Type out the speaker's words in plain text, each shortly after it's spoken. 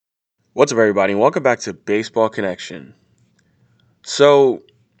What's up, everybody, and welcome back to Baseball Connection. So,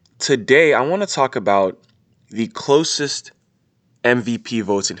 today I want to talk about the closest MVP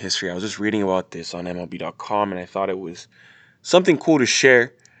votes in history. I was just reading about this on MLB.com, and I thought it was something cool to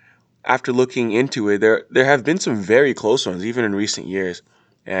share. After looking into it, there have been some very close ones, even in recent years.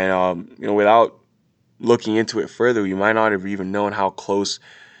 And without looking into it further, you might not have even known how close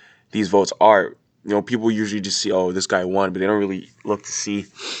these votes are. People usually just see, oh, this guy won, but they don't really look to see,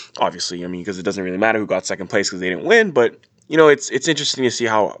 obviously, because it doesn't really matter who got second place because they didn't win, but, it's interesting to see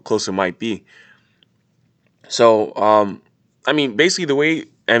how close it might be. So, basically the way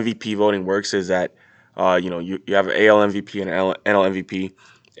MVP voting works is that, you have an AL MVP and an NL MVP,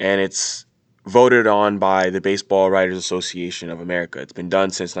 and it's voted on by the Baseball Writers Association of America. It's been done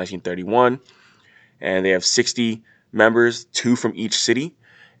since 1931, and they have 60 members, 2 from each city,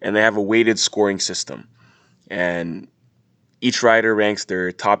 and they have a weighted scoring system. And each writer ranks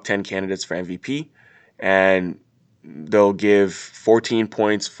their top 10 candidates for MVP, and they'll give 14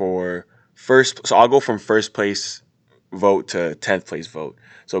 points for first. So I'll go from first place vote to 10th place vote.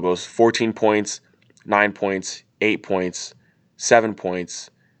 So it goes 14 points, 9 points, 8 points, 7 points,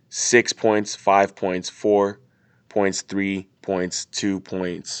 6 points, 5 points, 4 points, 3 points, 2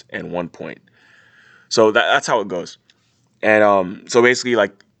 points, and 1 point. So that's how it goes. And so basically,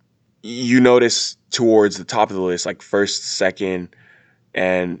 like, you notice towards the top of the list, like first, second,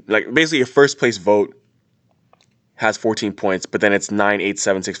 and like basically a first place vote has 14 points, but then it's 9, 8,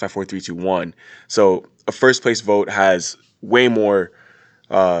 7, 6, 5, 4, 3, 2, 1. So a first place vote has way more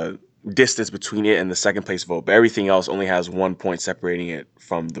uh, distance between it and the second place vote, but everything else only has 1 point separating it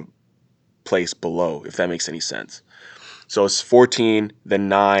from the place below, if that makes any sense. So it's 14, then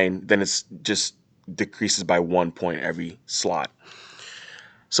 9, then it's just decreases by 1 point every slot.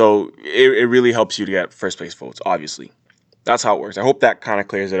 So it really helps you to get first place votes, obviously. That's how it works. I hope that kind of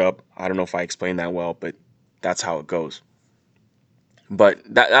clears it up. I don't know if I explained that well, but that's how it goes. But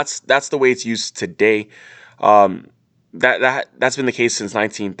that's the way it's used today. Um, that's been the case since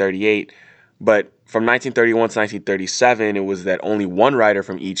 1938. But from 1931 to 1937, it was that only one writer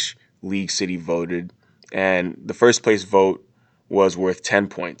from each league city voted, and the first place vote was worth 10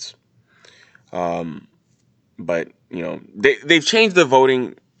 points. But they've changed the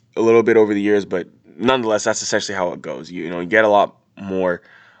voting a little bit over the years, but nonetheless, that's essentially how it goes. You get a lot more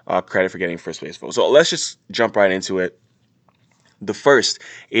credit for getting first place vote. So let's just jump right into it. The first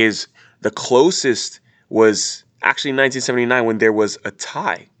is the closest was actually 1979 when there was a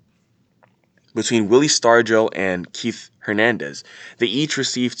tie between Willie Stargell and Keith Hernandez. They each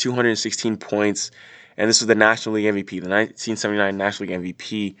received 216 points, and this was the National League MVP, the 1979 National League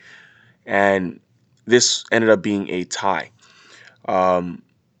MVP, and this ended up being a tie.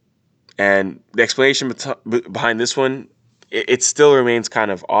 And the explanation behind this one, it still remains kind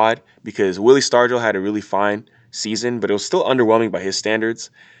of odd because Willie Stargell had a really fine season, but it was still underwhelming by his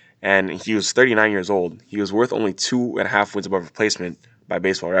standards. And he was 39 years old. He was worth only 2.5 wins above replacement by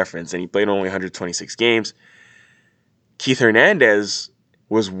Baseball Reference, and he played only 126 games. Keith Hernandez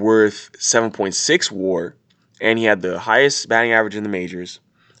was worth 7.6 WAR, and he had the highest batting average in the majors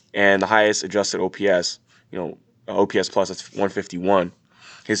and the highest adjusted OPS. OPS plus, that's 151.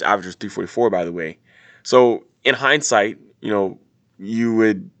 His average was 344, by the way. So in hindsight, you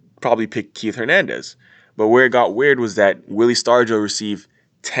would probably pick Keith Hernandez. But where it got weird was that Willie Stargell received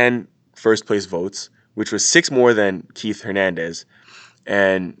 10 first place votes, which was 6 more than Keith Hernandez.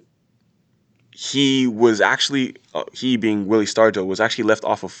 And he was actually, he being Willie Stargell, was actually left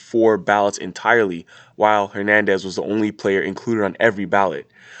off of 4 ballots entirely, while Hernandez was the only player included on every ballot.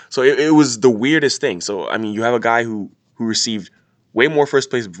 So it was the weirdest thing. So, you have a guy who received way more first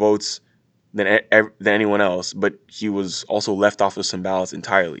place votes than anyone else, but he was also left off of some ballots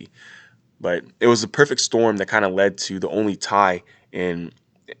entirely. But it was the perfect storm that kind of led to the only tie in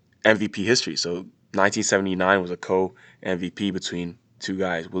MVP history. So 1979 was a co-MVP between two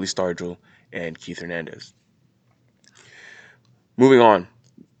guys, Willie Stargell and Keith Hernandez. Moving on,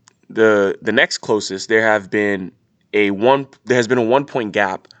 the next closest, there has been a 1 point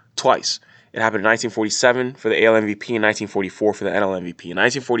gap twice. It happened in 1947 for the AL MVP and 1944 for the NL MVP. In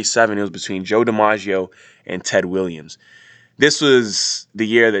 1947, it was between Joe DiMaggio and Ted Williams. This was the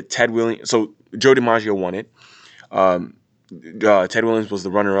year that Ted Williams, so Joe DiMaggio won it. Ted Williams was the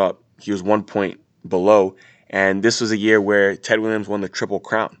runner-up. He was 1 point below, and this was a year where Ted Williams won the Triple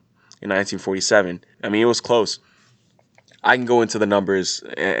Crown in 1947. It was close. I can go into the numbers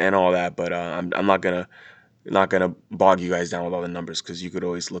and all that, but I'm not gonna bog you guys down with all the numbers because you could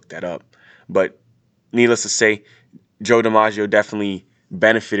always look that up. But needless to say, Joe DiMaggio definitely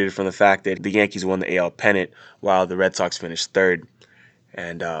benefited from the fact that the Yankees won the AL pennant while the Red Sox finished third.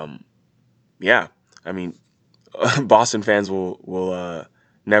 And yeah, I mean, Boston fans will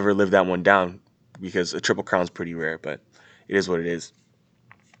never live that one down because a triple crown is pretty rare, but it is what it is.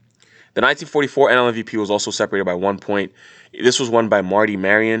 The 1944 NL MVP was also separated by 1 point. This was won by Marty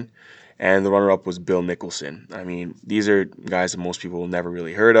Marion, and the runner-up was Bill Nicholson. I mean, these are guys that most people will never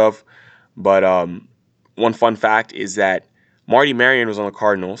really heard of, but one fun fact is that Marty Marion was on the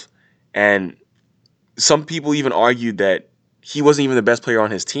Cardinals, and some people even argued that he wasn't even the best player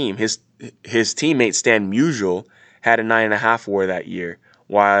on his team. His teammate Stan Musial had a 9.5 WAR that year,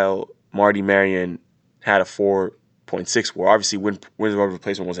 while Marty Marion had a 4.6 WAR. Obviously, wins above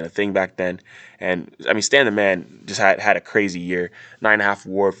replacement wasn't a thing back then, and I mean Stan the Man just had a crazy year, 9.5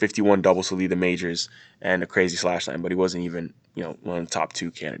 WAR, 51 doubles to lead the majors, and a crazy slash line. But he wasn't even one of the top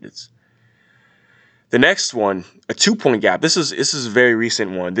two candidates. The next one, a 2 point gap. This is a very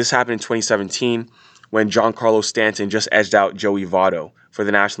recent one. This happened in 2017 when Giancarlo Stanton just edged out Joey Votto for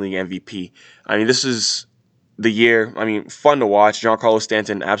the National League MVP. I mean, this is the year. I mean, fun to watch. Giancarlo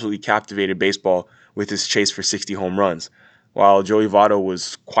Stanton absolutely captivated baseball with his chase for 60 home runs, while Joey Votto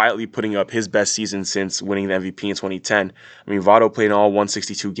was quietly putting up his best season since winning the MVP in 2010. I mean, Votto played in all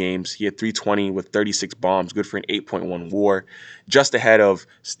 162 games. He had 320 with 36 bombs, good for an 8.1 WAR, just ahead of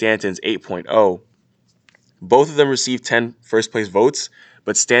Stanton's 8.0. Both of them received 10 first place votes,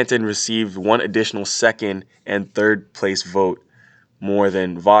 but Stanton received one additional second and third place vote more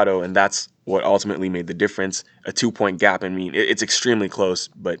than Votto, and that's what ultimately made the difference. A 2 point gap. I mean, it's extremely close,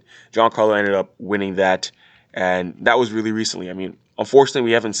 but Giancarlo ended up winning that, and that was really recently. I mean, unfortunately,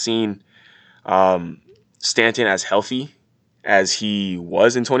 we haven't seen Stanton as healthy as he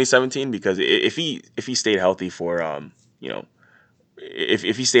was in 2017, because if he stayed healthy for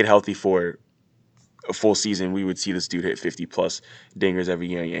if he stayed healthy for a full season, we would see this dude hit 50 plus dingers every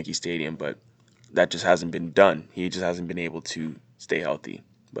year in Yankee Stadium, but that just hasn't been done. He just hasn't been able to stay healthy,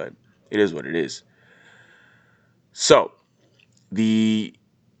 but it is what it is. So the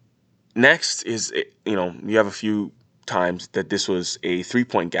next is, you have a few times that this was a 3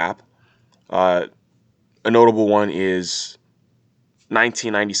 point gap. A notable one is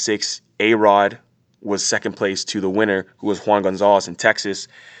 1996. A-Rod was second place to the winner, who was Juan Gonzalez in Texas.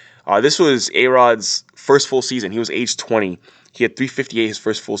 This was A-Rod's first full season. He was age 20. He had 358 his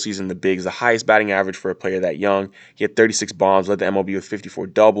first full season in the bigs, the highest batting average for a player that young. He had 36 bombs, led the MLB with 54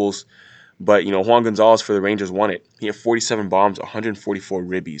 doubles. But, Juan Gonzalez for the Rangers won it. He had 47 bombs, 144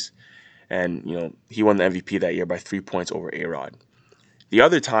 ribbies. And, he won the MVP that year by 3 points over A-Rod. The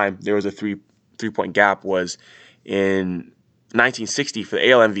other time there was a three-point gap was in 1960 for the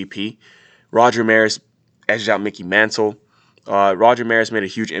AL MVP. Roger Maris edged out Mickey Mantle. Roger Maris made a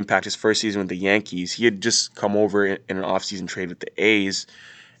huge impact his first season with the Yankees. He had just come over in an offseason trade with the A's,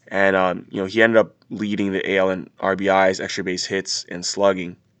 and he ended up leading the AL in RBIs, extra base hits, and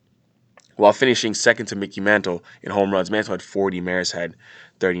slugging, while finishing second to Mickey Mantle in home runs. Mantle had 40, Maris had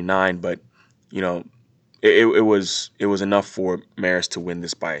 39, but you know it was enough for Maris to win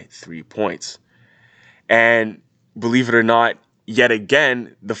this by 3 points. And believe it or not, yet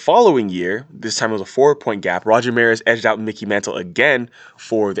again, the following year, this time it was a 4 point gap. Roger Maris edged out Mickey Mantle again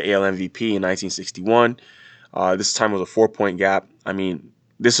for the AL MVP in 1961. This time was a 4 point gap. I mean,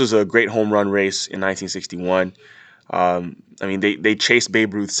 this was a great home run race in 1961. I mean, they chased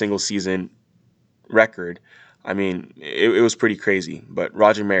Babe Ruth's single season record. I mean, it was pretty crazy. But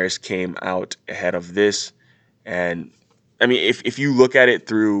Roger Maris came out ahead of this. And I mean, if you look at it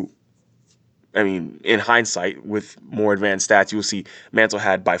through, I mean, in hindsight, with more advanced stats, you'll see Mantle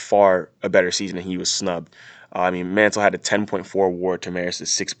had by far a better season and he was snubbed. I mean, Mantle had a 10.4 WAR to Maris's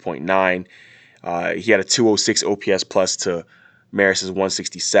 6.9. He had a 206 OPS plus to Maris's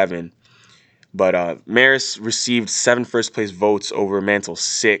 167. But Maris received 7 first place votes over Mantle's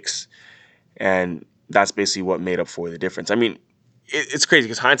 6, and that's basically what made up for the difference. I mean, it's crazy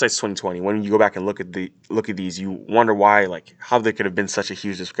because hindsight's 2020. When you go back and look at these, you wonder why, like, how there could have been such a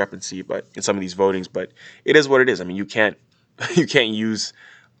huge discrepancy, but in some of these votings. But it is what it is. I mean, you can't you can't use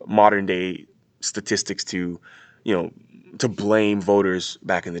modern day statistics to, to blame voters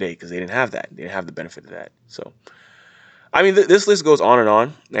back in the day, because they didn't have that. They didn't have the benefit of that. So, I mean, this list goes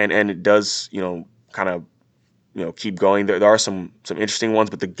on, and it does, kind of, keep going. There are some interesting ones,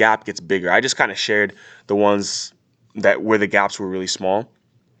 but the gap gets bigger. I just kind of shared the ones that where the gaps were really small,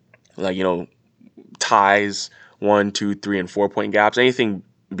 like, ties, 1, 2, 3, and 4 point gaps. Anything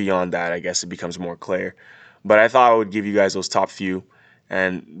beyond that, I guess it becomes more clear. But I thought I would give you guys those top few,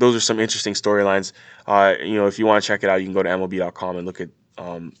 and those are some interesting storylines. If you want to check it out, you can go to MLB.com and look at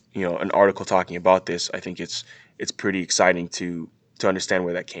an article talking about this. I think it's pretty exciting to understand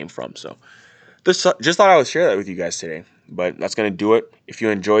where that came from. So just thought I would share that with you guys today. But that's gonna do it. If you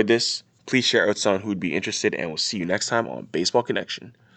enjoyed this, Please share out someone who would be interested, and we'll see you next time on Baseball Connection.